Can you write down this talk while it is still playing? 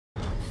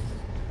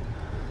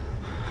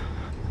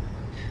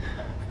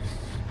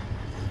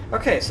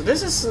Okay, so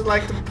this is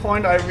like the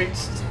point I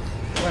reached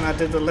when I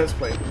did the Let's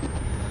Play.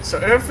 So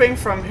everything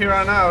from here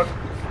on out.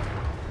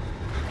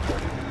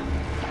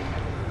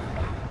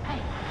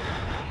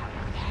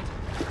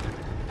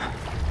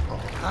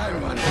 I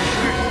run.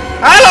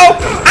 Hello!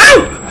 Ow!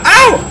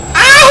 Ow!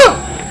 Ow!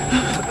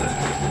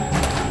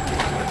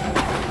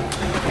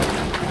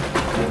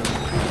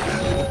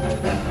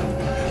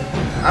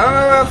 I don't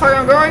know where the fuck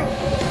I'm going.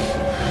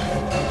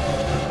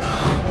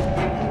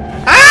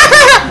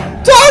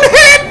 Ah! Don't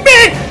hit me!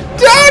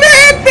 Don't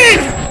hit me!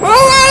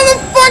 Move out of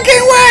the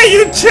fucking way,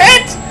 you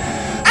tit!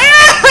 Ah!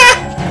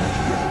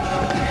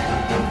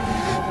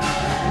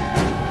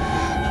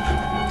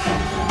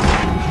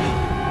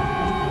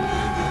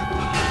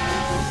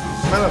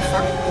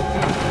 Motherfucker.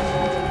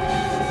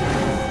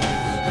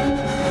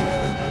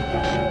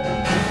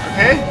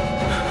 Okay?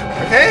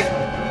 Okay?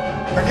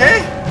 Okay?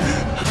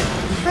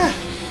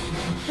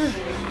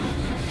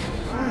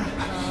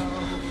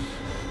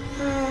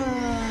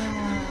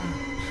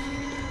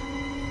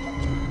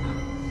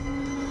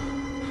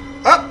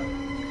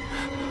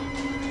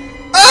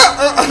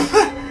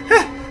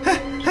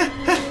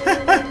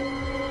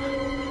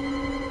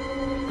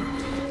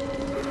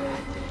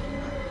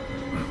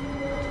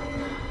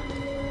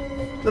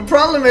 The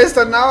problem is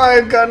that now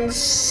I've gotten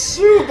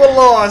super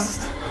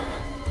lost.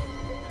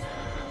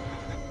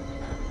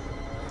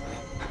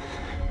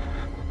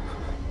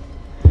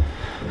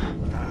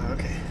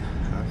 Okay.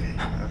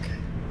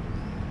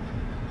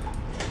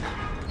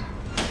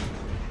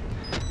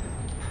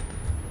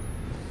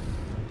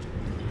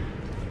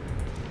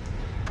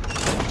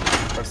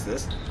 What's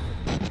this?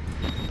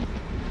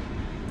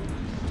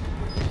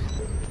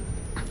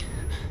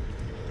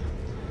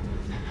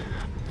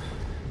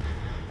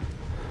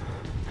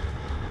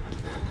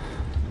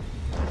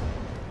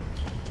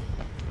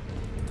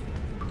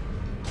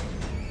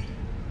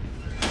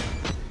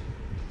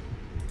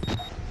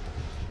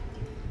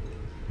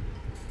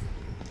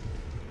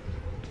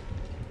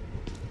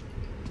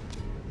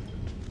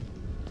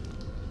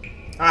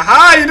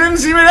 Aha! You didn't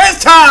see me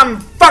this time,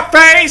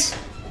 fuckface!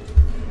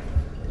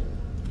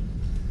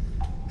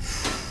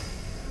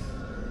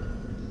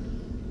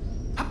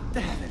 Up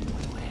the heaven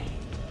way.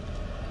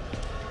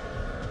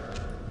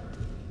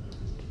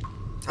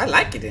 I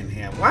like it in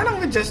here. Why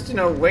don't we just, you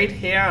know, wait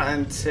here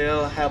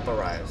until help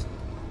arrives?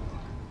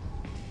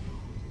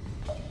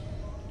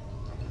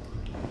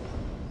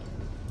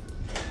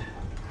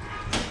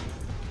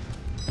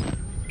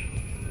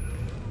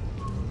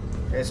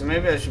 Okay, so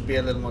maybe I should be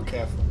a little more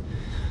careful.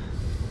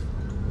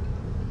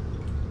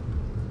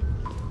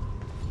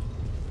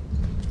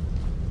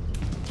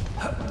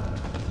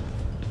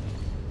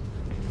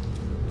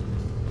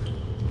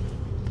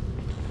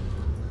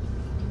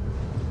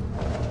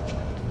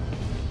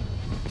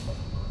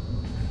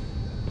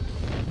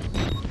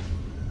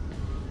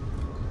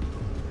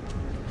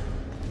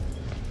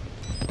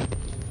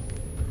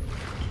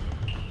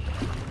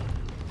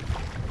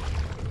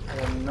 I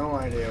have no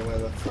idea where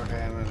the fuck I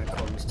am when it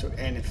comes to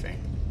anything.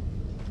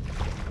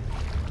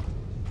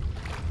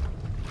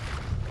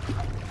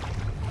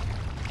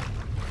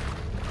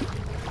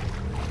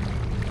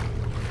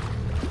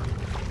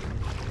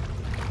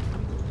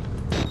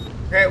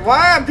 Okay,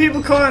 why are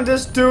people calling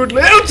this dude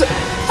little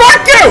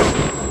fuck you!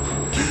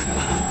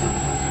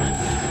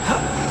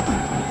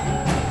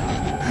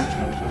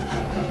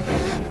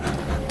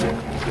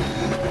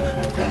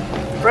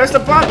 Press the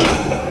button!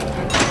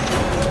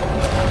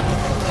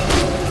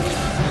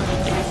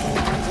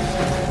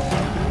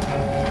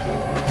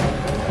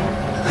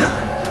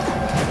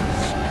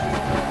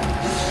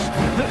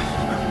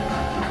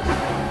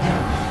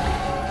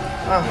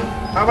 Oh,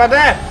 how about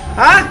that?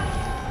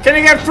 Huh? Can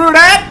you get through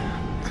that?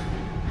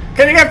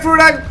 Can you get through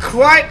that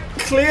quite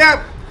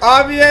clear,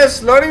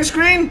 obvious loading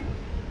screen?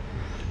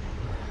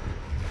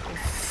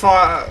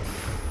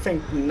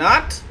 Think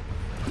not.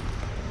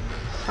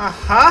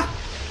 Haha.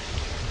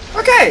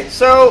 Okay,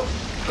 so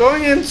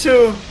going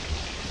into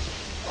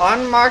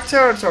unmarked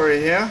territory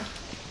here.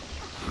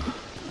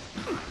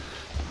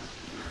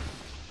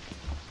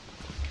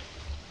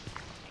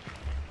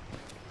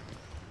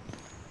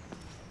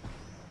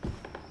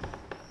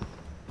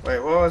 Wait,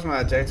 what was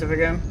my objective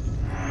again?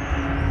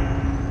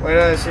 Where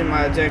did I see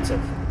my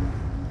objective?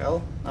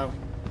 L? No.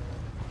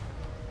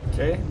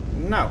 J?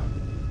 No.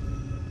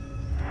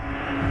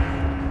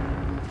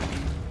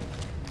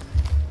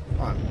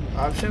 On.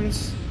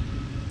 Options.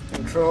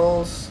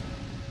 Controls.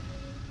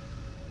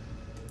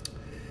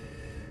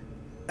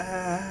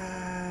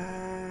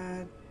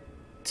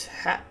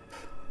 Tap.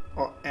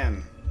 Or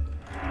M.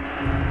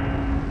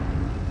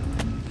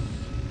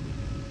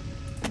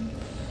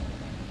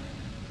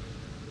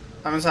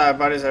 I'm inside,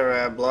 bodies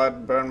everywhere,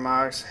 blood, burn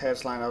marks,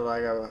 heads lined up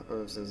like a...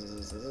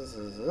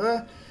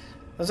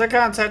 There's a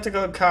kind of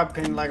tactical cop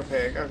pinned like a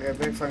pig. Okay,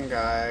 big fun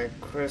guy.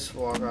 Chris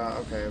Walker.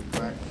 Okay,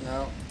 back.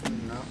 No.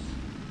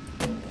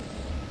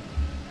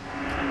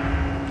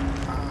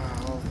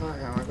 Oh, fuck.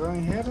 Am I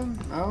going here then?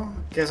 No?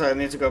 Guess I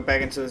need to go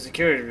back into the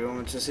security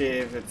room to see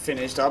if it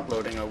finished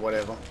uploading or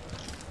whatever.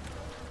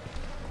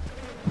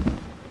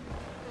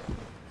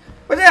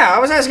 But yeah, I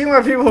was asking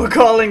why people were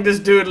calling this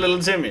dude Little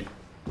Timmy.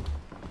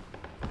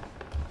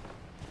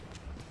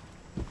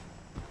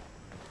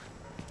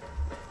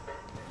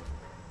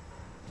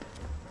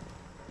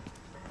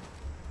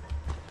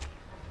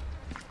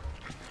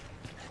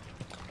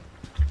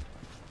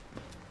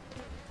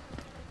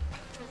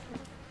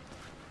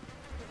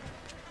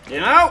 You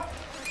know,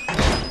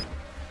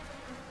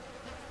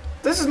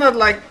 this is not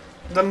like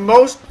the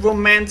most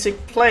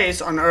romantic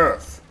place on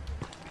Earth.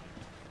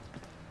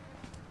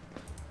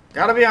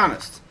 Gotta be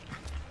honest.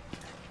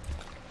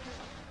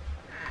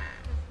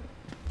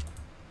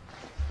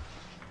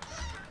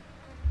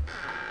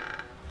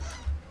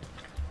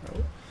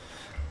 Oh.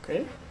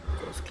 Okay,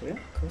 coast clear,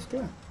 coast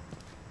clear.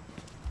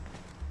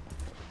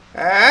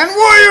 And who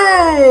are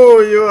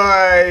you? You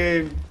are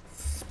a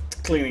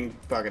cleaning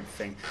bucket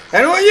thing.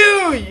 And who are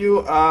you? You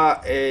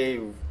are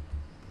a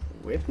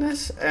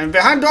witness. And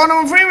behind door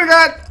number 3 we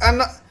got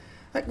an...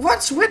 Like,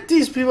 what's with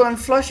these people and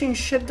flushing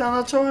shit down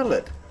the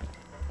toilet?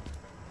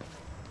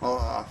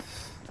 Well,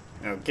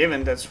 you know,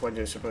 given that's what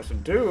you're supposed to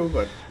do,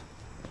 but...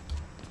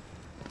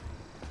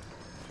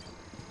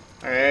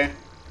 Okay.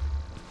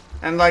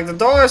 And like the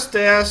door is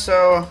there,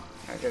 so...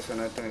 I guess we're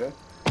not doing that.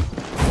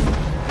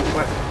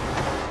 What?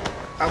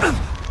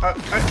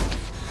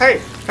 Hey!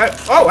 Hey!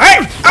 Oh,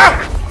 hey!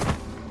 Oh!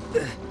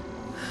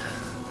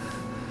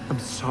 I'm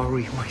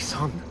sorry, my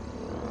son.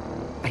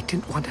 I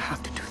didn't want to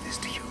have to do this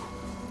to you.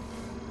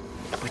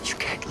 But you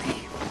can't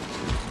leave.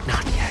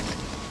 Not yet.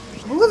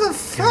 Who the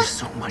fuck? There's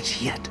so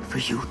much yet for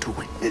you to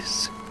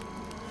witness.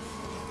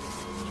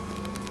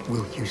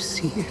 Will you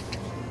see it?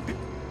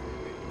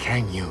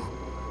 Can you?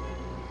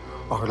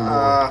 Our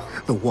Lord,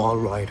 the Wall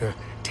Rider,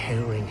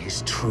 tearing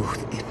his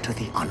truth into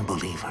the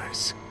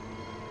unbelievers.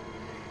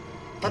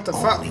 What the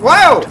fuck? Only way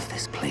Whoa! out of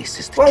this place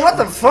is the Whoa, what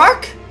the truth.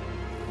 fuck?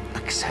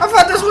 Accept I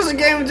thought this God. was a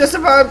game just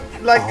about,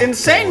 like, All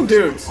insane doors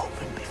dudes.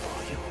 open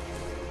before you.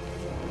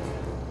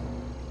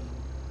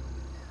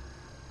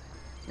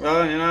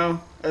 Well, you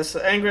know, as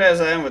angry as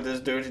I am with this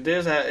dude, he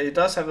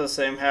does have the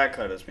same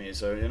haircut as me,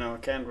 so, you know, I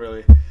can't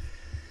really...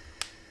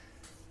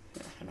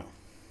 You know.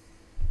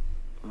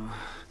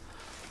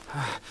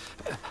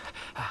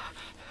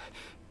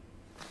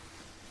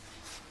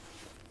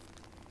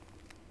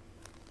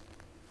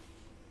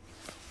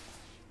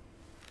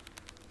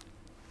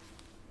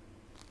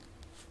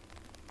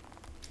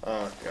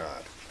 Oh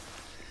God.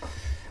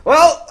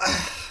 Well,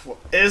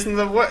 isn't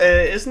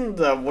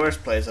the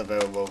worst place I've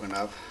ever woken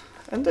up,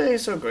 and they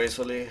so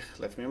gracefully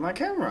left me my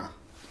camera.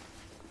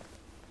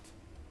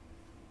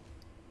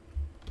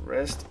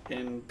 Rest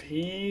in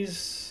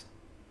peace.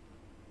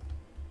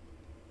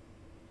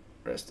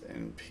 Rest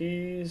in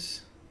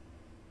peace.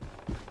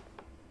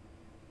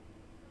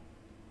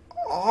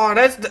 Oh,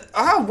 that's the...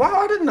 Oh, wow,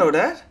 I didn't know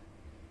that.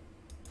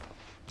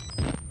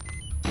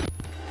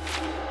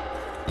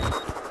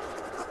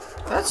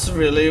 That's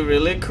really,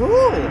 really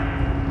cool.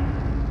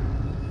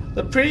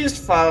 The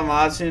priest, Father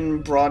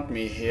Martin, brought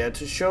me here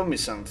to show me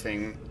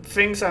something.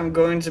 Thinks I'm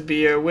going to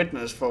be a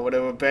witness for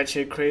whatever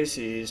batshit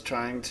crazy he's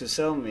trying to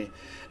sell me.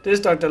 This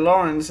Dr.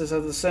 Lawrence is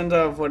at the center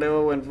of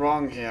whatever went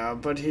wrong here,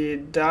 but he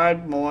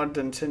died more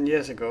than 10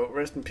 years ago.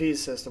 Rest in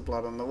peace, says the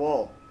blood on the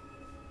wall.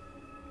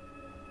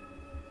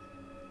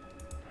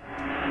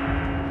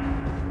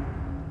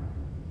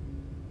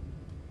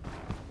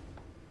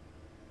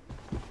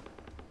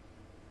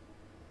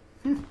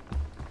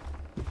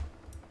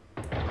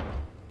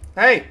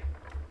 Hey!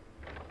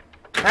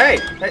 Hey!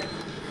 Hey!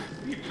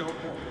 Need no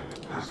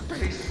more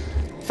space.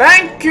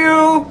 Thank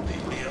you!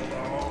 Leave me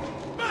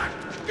alone. Back!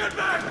 Get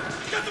back!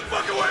 Get the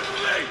fuck away from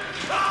me!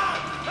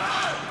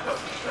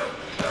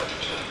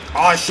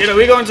 Oh shit, are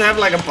we going to have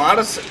like a bar?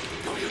 Don't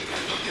you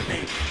dare look at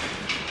me!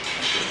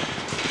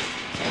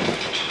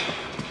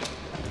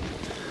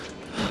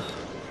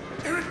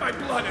 They're in my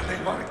blood and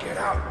they want to get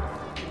out.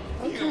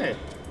 Okay.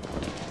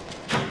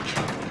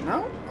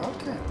 No?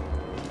 Okay.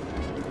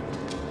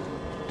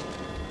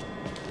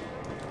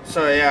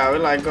 So yeah, we're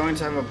like going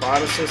to have a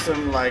barter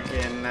system like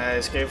in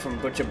Escape from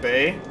Butcher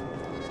Bay.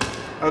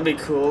 That'll be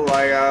cool.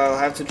 Like I'll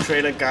have to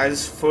trade a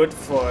guy's foot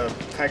for a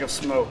pack of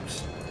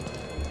smokes.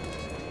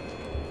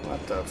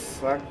 What the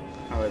fuck?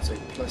 Oh, it's a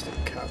plastic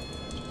cup.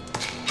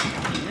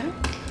 Yeah.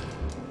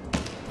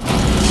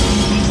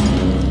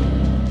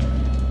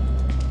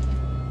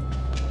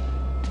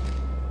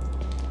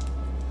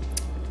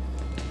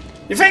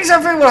 You think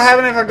something will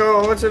happen if I go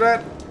over to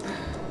that?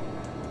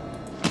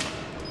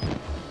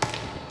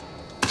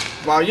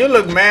 Wow, you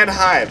look mad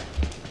hype.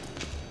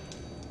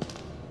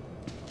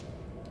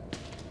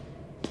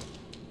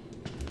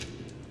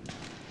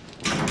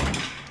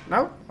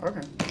 No?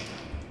 Okay.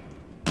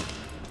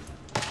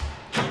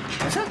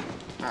 Is it?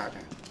 Ah,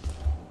 okay.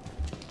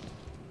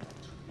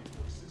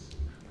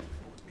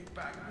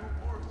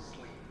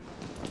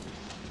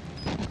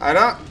 I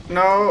don't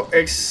know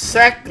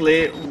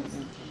exactly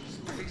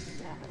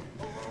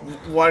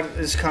what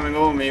is coming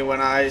over me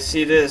when I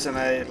see this and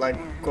I like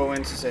go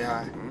in to say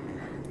hi.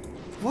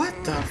 What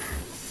the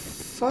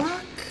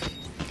fuck?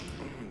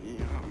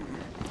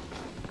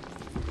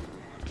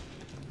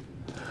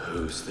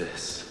 Who's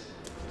this?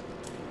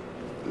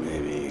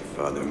 Maybe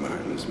Father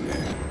Martin's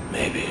man.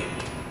 Maybe.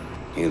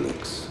 He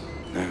looks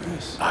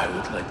nervous. I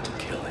would like to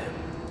kill him.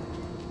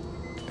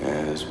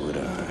 As would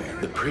I.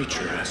 The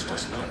preacher asked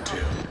us not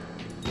to.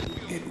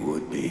 It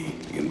would be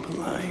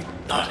impolite.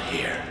 Not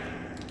here.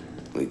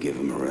 We give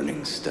him a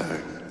running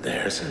start.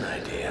 There's an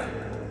idea.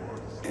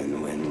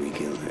 And when we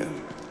kill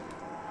him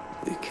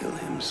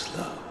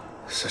slow.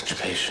 Such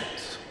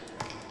patience.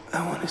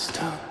 I want his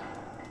tongue.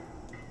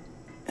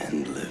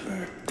 And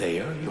liver. They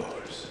are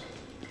yours.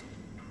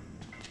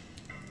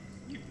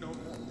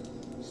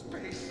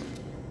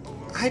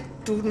 I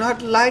do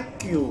not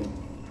like you.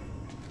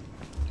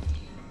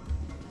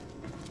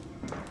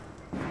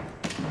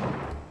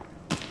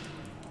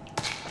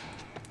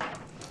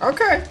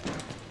 Okay.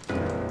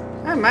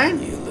 Hey, man.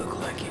 You look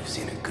like you've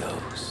seen a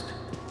ghost.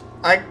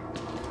 I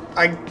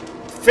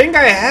think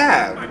I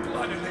have. My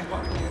blood and they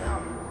want to get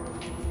out.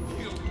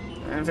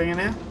 Anything in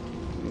here?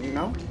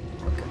 No?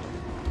 Okay.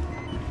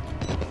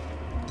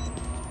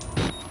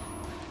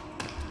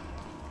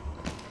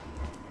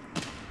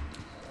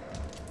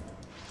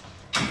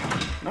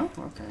 No?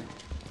 Okay.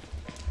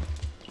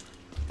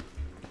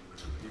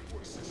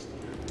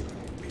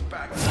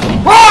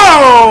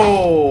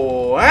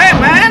 Whoa! Hey,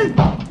 man!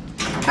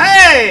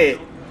 Hey!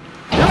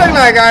 You look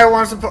like I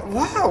wants to put.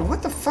 Wow,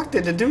 what the fuck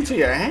did it do to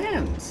your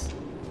hands?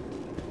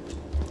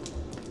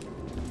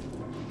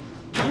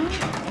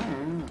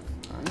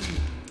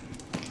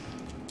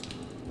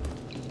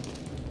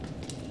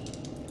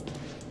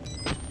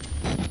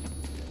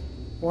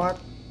 What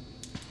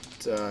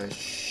the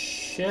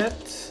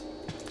shit?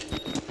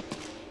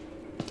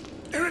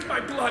 They're in my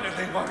blood and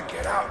they want to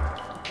get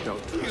out.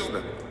 Don't trust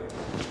them.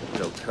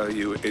 They'll tell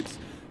you it's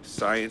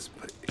science,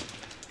 but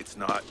it's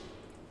not.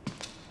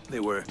 They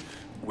were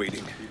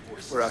waiting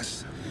for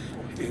us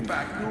in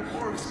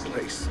this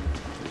place.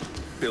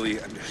 Billy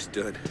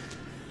understood.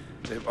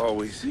 They've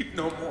always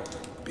No more.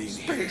 been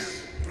here.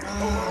 Space.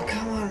 Oh,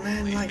 come on,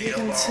 man. Like, you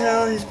can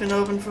tell he's been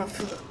open for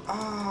the.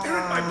 They're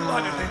in my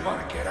blood and Oh. they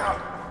want to get out.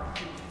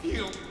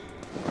 Feel.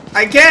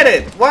 I get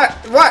it. What?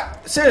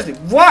 What? Seriously,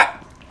 what?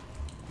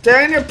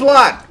 They're in your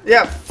blood.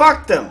 Yeah,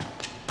 fuck them.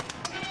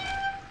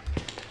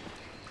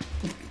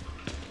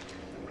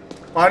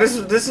 Wow, this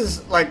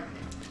is like.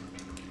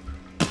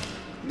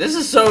 This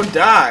is so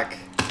dark.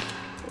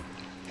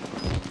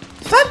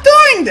 Stop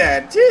doing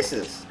that,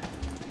 Jesus.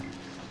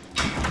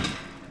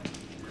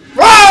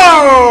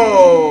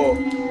 Whoa!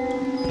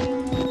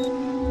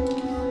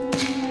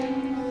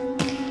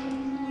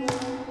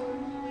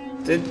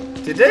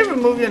 Did they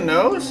remove your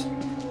nose?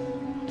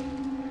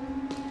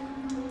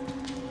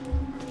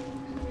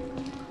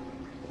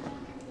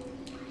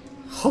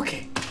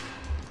 Okay.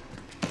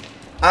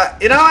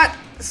 You know what?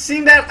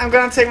 Seeing that, I'm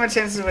gonna take my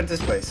chances with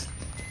this place.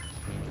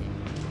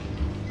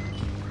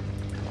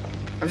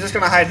 I'm just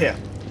gonna hide here.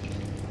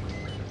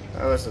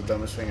 That was the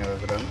dumbest thing I've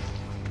ever done.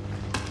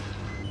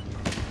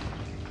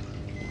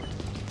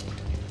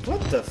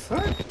 What the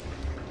fuck?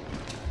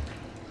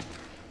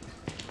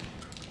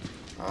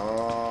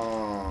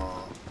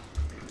 Oh.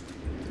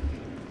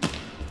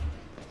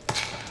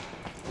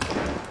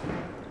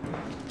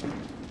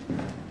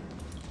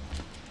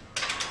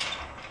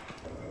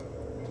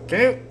 Can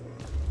you?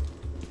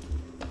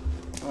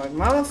 Like,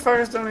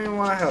 motherfuckers don't even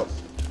want to help.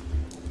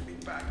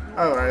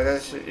 Oh, right,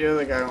 that's you're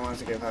the guy who wants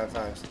to give high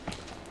fives.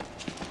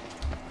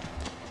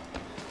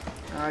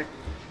 Alright.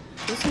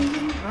 This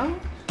isn't, no?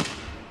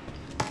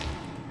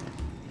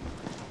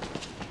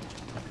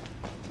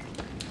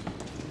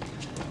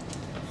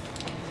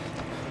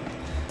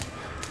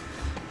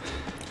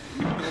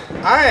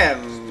 I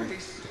am.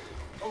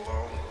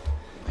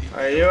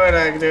 Are you a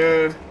that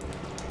dude?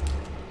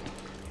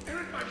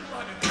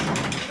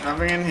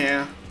 Nothing in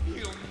here.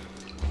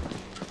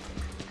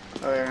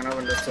 Oh, yeah, I can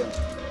open this too.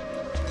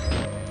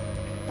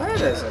 Oh,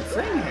 there's a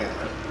thing here.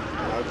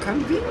 How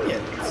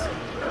convenient.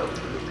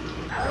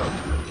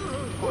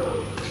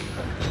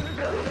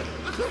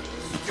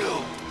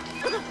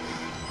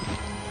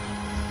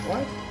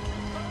 What?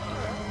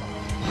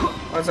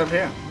 What's up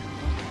here?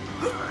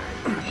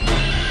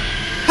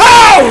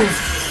 Oh,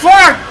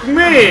 fuck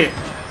me!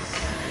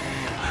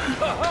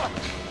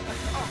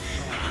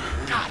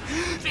 God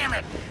damn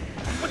it!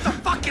 What the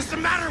fuck is the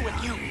matter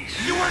with you?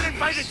 You weren't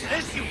invited to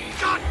this, you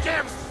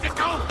goddamn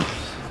sicko!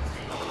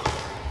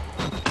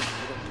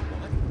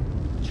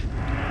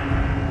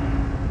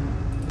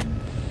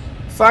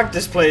 Fuck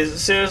this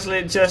place.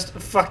 Seriously, just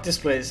fuck this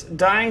place.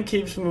 Dying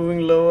keeps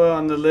moving lower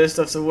on the list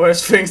of the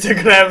worst things that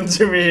could happen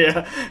to me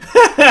here.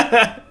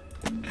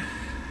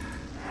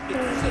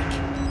 It's sick.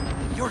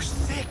 You're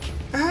sick.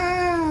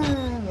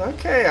 Ah,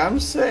 okay, I'm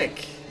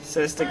sick.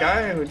 Says the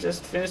guy who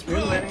just finished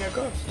mutilating a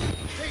corpse.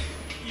 Hey,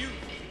 you.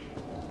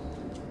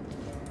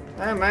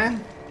 Hey,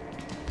 man.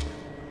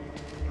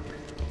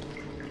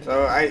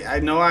 So I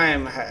know I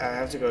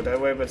have to go that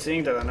way, but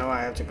seeing that I know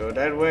I have to go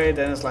that way,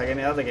 then it's like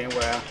any other game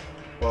where,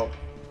 well,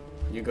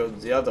 you go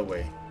the other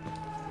way.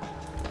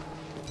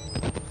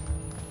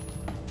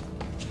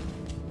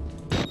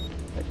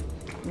 Like,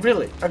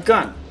 really, a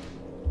gun,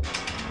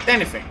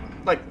 anything.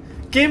 Like,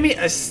 Give me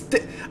a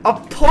stick. A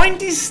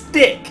pointy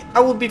stick. I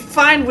will be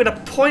fine with a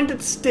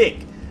pointed stick.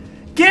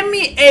 Give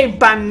me a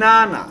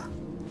banana.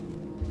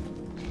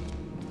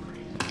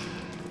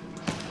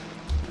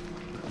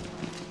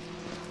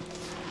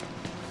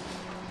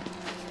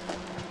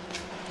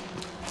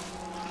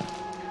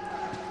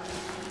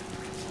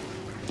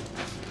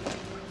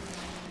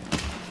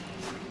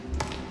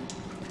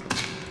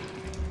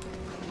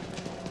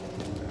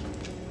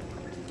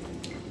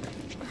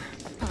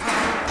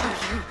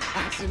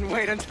 I didn't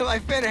wait until I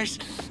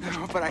finished.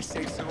 Oh, but I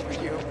say so for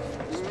you.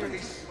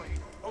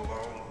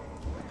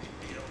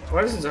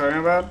 What is he talking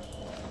about?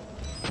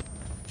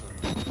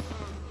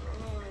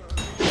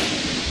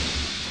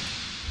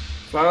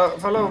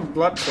 Follow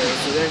blood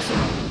trails to the exit.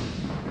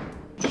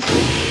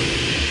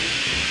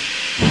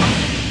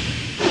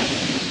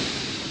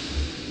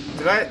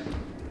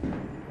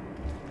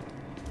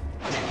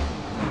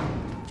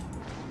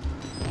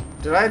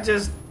 Did I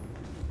just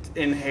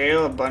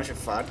inhale a bunch of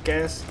fart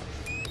gas?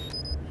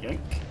 Yoink.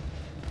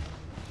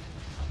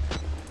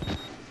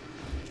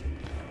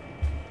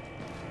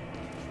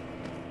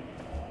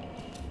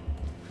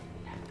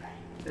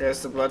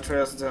 Yes, the blood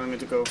trails are telling me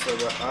to go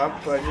further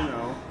up, but you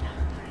know,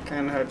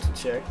 can't hurt to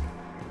check.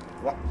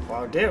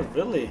 Wow, they're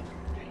really...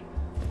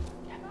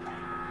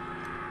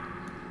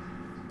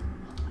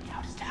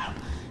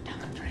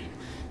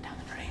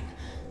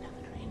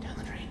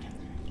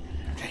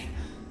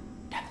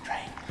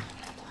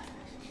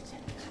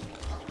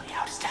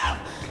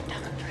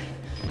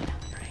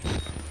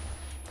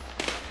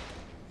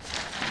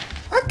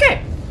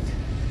 Okay.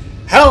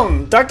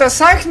 Helm, Dr.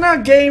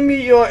 Zeichner gave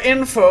me your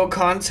info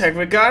contact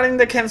regarding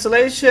the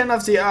cancellation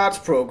of the arts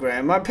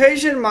program. My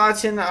patient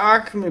Martin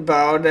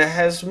Archibald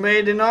has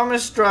made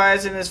enormous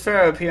strides in his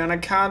therapy on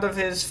account of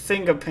his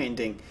finger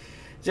painting.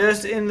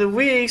 Just in the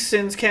weeks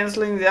since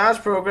cancelling the arts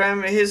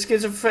program, his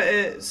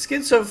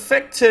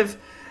schizoaffective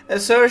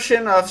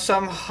assertion of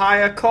some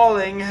higher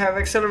calling have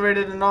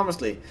accelerated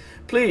enormously.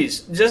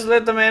 Please, just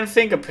let the man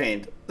finger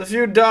paint. The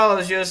few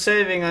dollars you're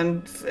saving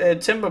on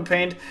timber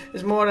paint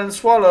is more than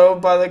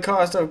swallowed by the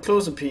cost of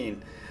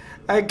clozapine.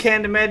 I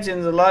can't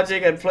imagine the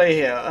logic at play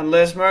here,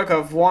 unless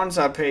Murkoff wants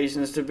our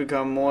patients to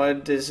become more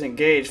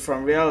disengaged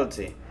from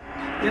reality.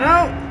 You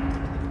know,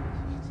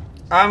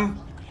 I'm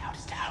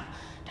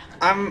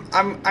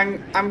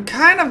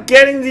kind of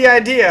getting the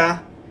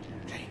idea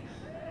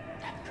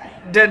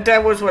that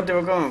that was what they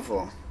were going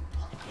for.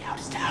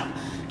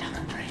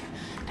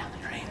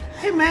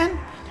 Hey man,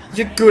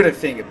 you're good at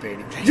finger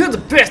painting. You're the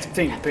best at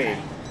finger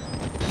painting.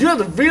 You're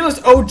the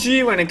realest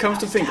OG when it comes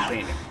to finger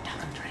painting.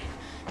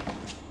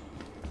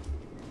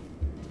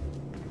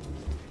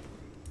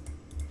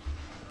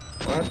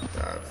 What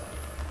the?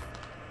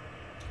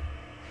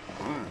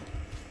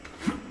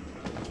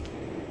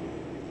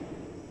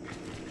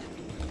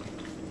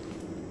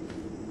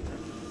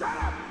 Shut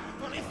up!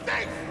 Let me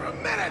think for a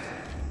minute!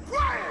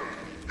 Quiet!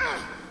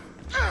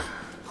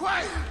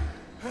 Quiet!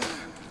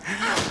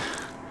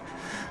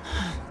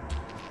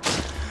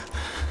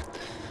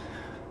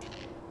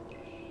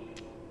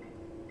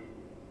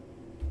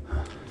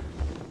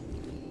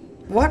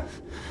 What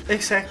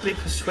exactly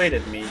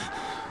persuaded me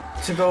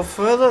to go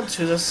further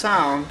to the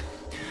sound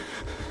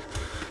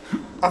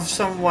of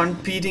someone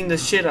beating the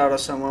shit out of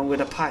someone with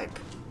a pipe?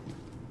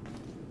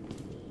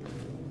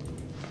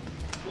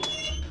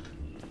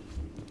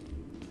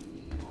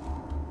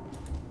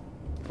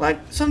 Like,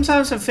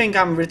 sometimes I think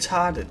I'm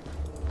retarded.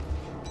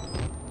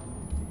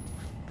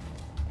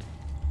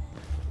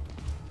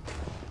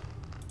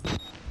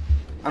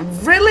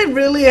 I'm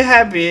really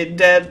happy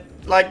that,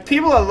 like,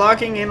 people are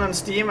logging in on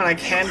Steam and I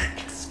can't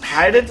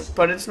hide it,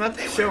 but it's not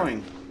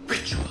showing.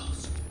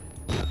 Rituals.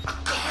 A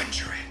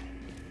conjuring.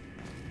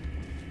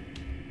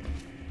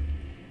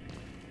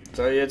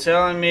 So you're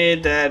telling me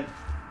that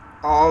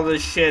all the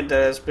shit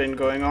that has been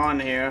going on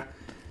here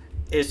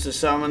is to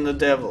summon the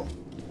devil?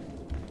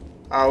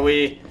 Are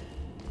we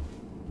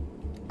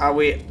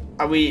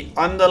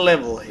on the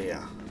level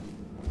here?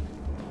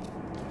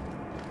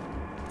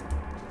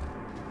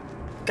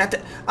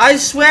 I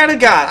swear to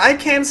God, I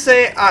can't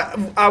say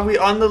are we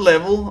on the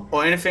level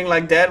or anything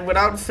like that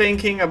without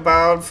thinking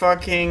about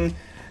fucking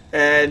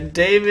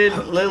David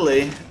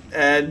Lilly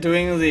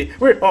doing the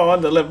 "we're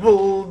on the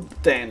level"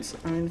 dance.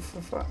 I mean,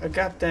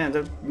 goddamn,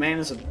 that man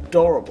is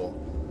adorable.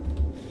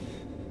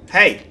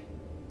 Hey,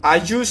 are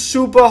you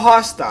super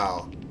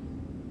hostile?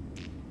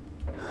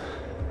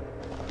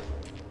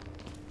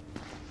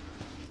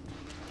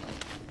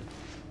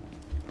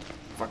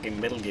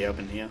 Fucking Metal Gear up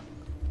in here.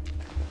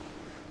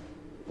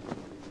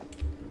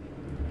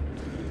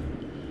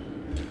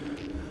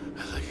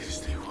 I'd like you to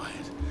stay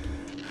quiet.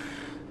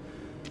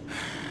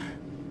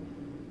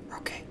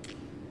 Okay,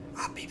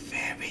 I'll be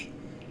very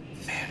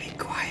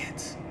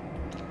quiet.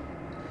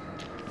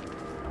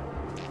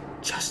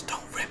 Just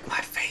don't rip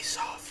my face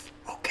off,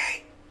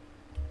 okay?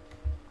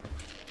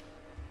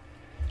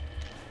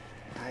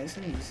 Nice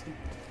and easy.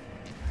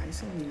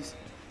 Nice and easy.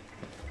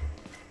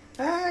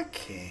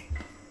 Okay.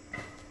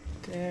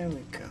 There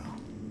we go.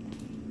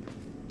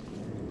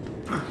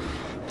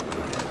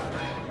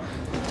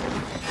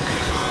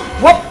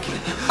 Whoop!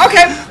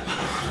 Okay!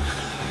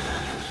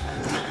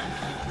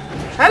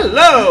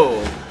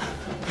 Hello!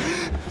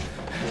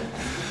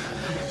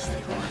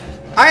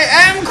 I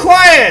am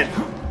quiet!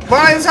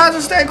 But it's hard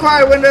to stay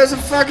quiet when there's a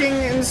fucking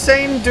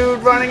insane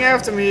dude running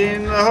after me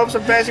in the hopes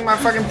of bashing my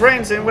fucking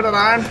brains in with an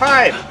iron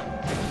pipe.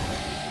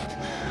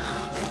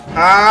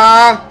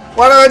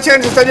 What are the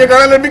chances that you're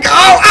gonna let me go?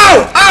 Oh!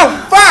 Ow!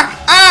 Ow! Fuck!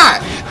 Ah!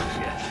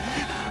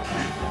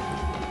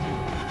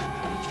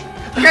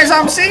 Okay, so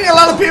I'm seeing a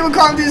lot of people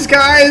calling these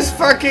guys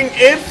fucking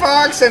Ed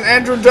Fox and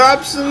Andrew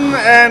Dobson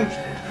and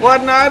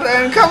whatnot,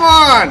 and come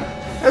on!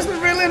 That's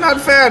really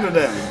not fair to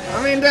them.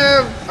 I mean,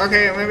 they're...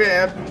 Okay, maybe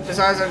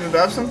besides Andrew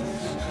Dobson?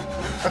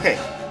 Okay,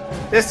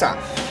 this time.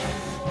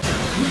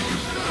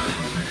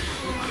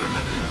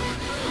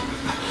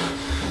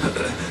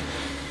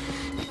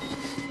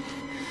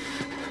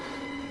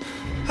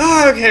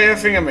 Okay, I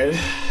think I made it.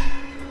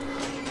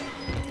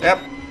 Yep.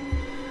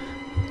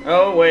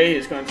 Oh, wait,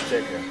 he's going to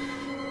take her.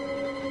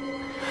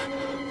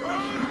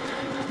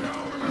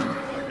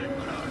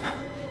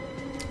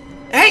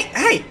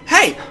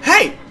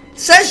 Hey!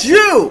 Says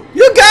you!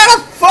 You got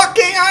a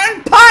fucking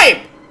iron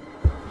pipe!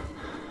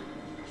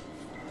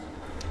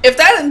 If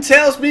that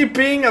entails me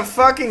being a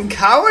fucking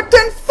coward,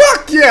 then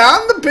fuck yeah!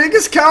 I'm the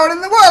biggest coward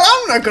in the world!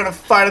 I'm not gonna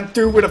fight a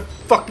dude with a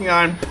fucking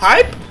iron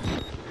pipe!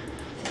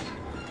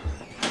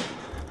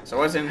 So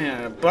what's in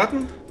here? A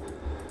button?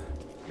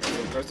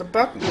 Press the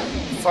button.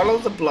 Follow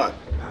the blood.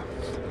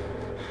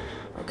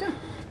 Okay.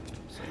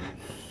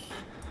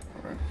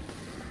 Okay.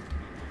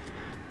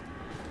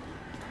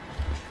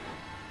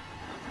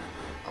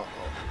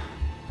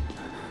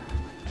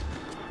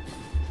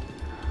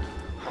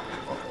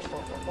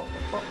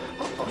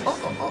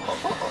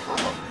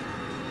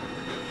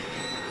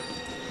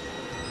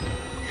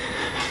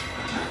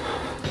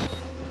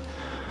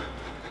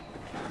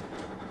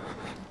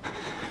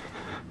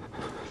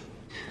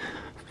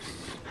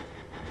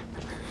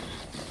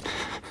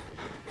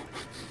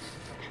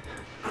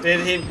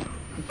 Did he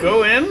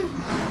go in?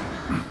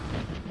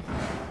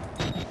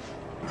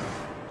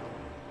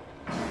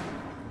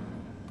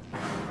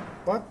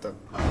 What the?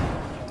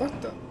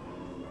 What the?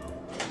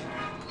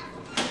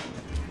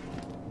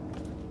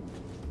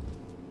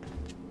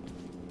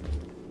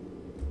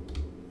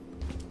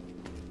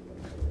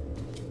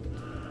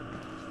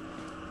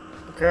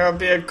 Okay, I'll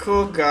be a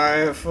cool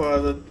guy for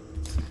the...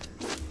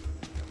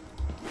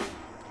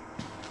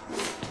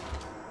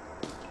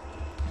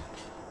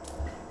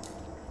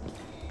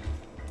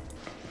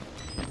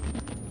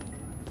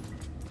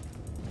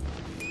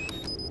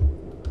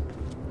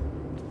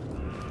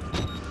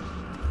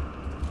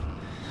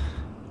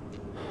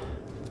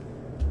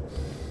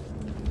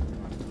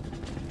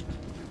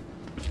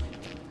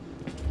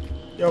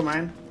 Yo,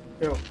 man.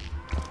 Yo.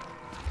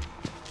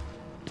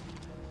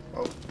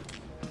 Oh.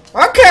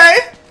 Okay!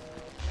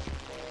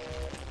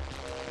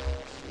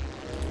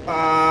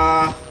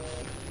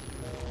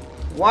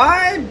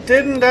 Why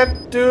didn't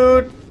that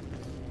dude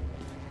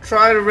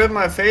try to rip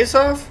my face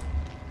off?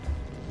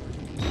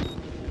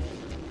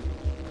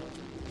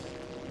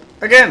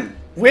 Again,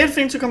 weird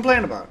thing to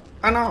complain about.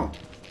 I know.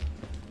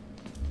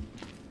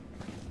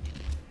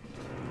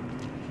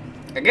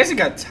 I guess he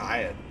got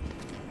tired.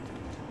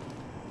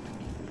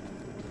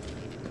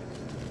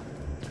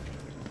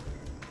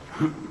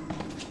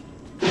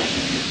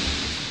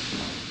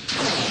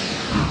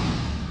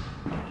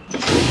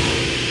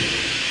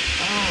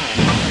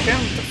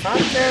 Again, the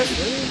podcast,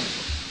 really?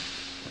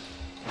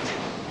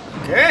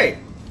 Okay.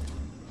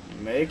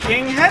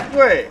 Making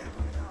headway.